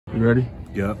You ready?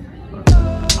 Yep.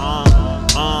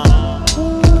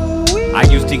 I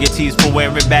used to get teased for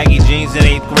wearing baggy jeans in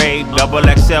 8th grade. Double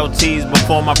XL tees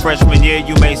before my freshman year,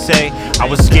 you may say. I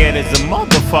was scared as a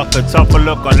motherfucker, tougher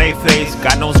look on they face.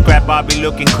 Got no scrap, I'll be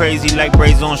looking crazy like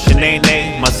braids on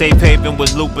Shanae. My safe haven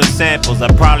was looping samples.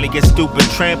 I'd probably get stupid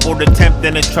trampled,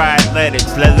 attempting to try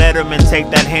athletics. Let Letterman take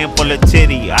that handful of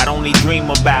titty I'd only dream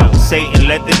about. Satan,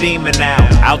 let the demon out.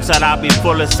 Outside I'll be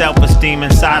full of self-esteem,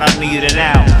 inside I need it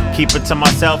out. Keep it to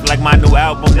myself like my new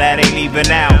album that ain't even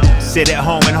out. Sit at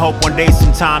home and hope one day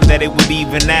sometime that it would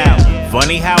even out.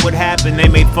 Funny how it happened, they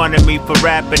made fun of me for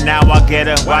rapping. Now I get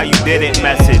a why you did it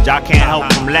message, I can't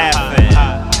help from laughing.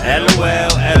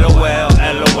 LOL, LOL,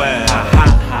 LOL.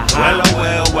 Well,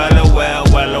 well, well, well,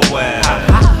 well, well.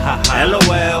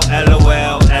 LOL,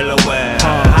 LOL, LOL.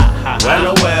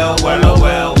 Well, well, well,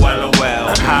 well, well, well.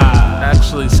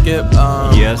 Actually, Skip,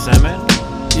 Yes, man.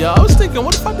 yeah, I was thinking,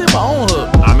 what if I did my own hook?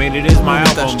 I mean, it is my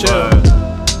That's album, chill.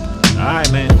 but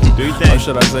alright, man, do your Or thing.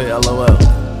 should I say LOL?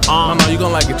 No, you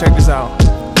gonna like it, check this out.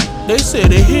 They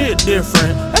said it hit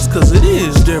different, that's cause it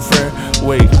is different.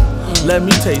 Wait, let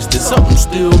me taste it, something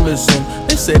still missing.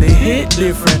 They said it hit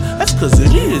different, that's cause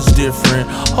it is different.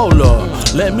 Hold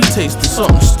up, let me taste it,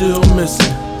 something still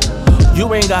missing.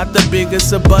 You ain't got the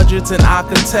biggest of budgets and I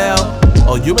can tell.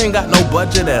 Oh, you ain't got no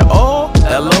budget at all?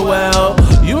 LOL.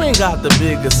 You ain't got the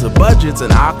biggest of budgets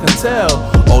and I can tell.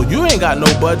 Oh, you ain't got no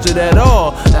budget at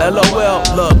all? LOL.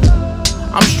 Look,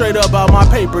 I'm straight up out my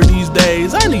paper these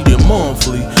days. I need it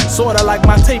monthly, sorta like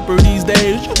my taper these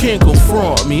days. You can't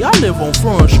confront me, I live on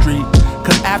Front Street.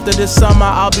 Cause after this summer,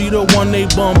 I'll be the one they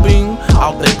bumping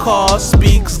out their car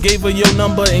speaks. Gave her your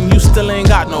number and you still ain't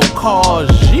got no cars.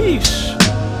 Yeesh.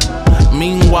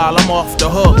 Meanwhile, I'm off the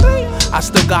hook. I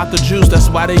still got the juice, that's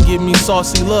why they give me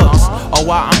saucy looks. Or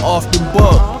why I'm off the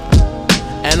book.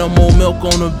 Animal milk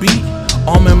on the beat,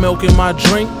 almond milk in my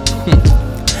drink.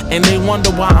 And they wonder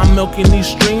why I'm milking these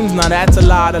streams. Now that's a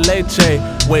lot of leche.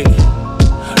 Wait,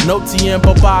 no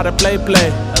tiempo para play.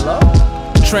 Hello?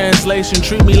 Translation,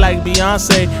 treat me like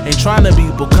Beyonce. Ain't trying to be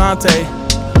Bukante.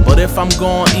 But if I'm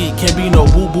gon' eat, can't be no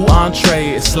boo-boo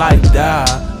entree. It's like that.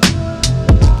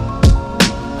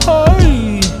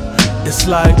 Hey, it's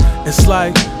like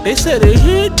they said it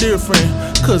hit different,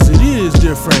 cause it is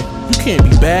different. You can't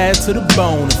be bad to the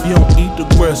bone if you don't eat the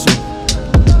gristle.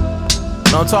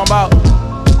 Know what I'm talking about?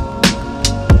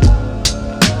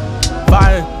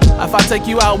 If I take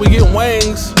you out, we get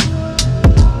wings.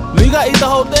 You gotta eat the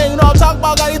whole thing, you know what I'm talking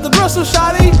about? Gotta eat the gristle,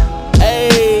 shawty.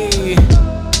 Hey,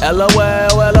 LOL,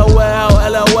 LOL,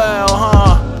 LOL,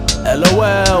 huh?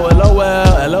 LOL,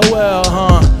 LOL, LOL,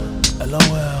 huh?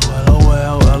 LOL,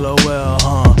 LOL, LOL,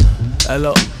 huh?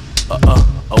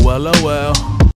 LOL, LOL.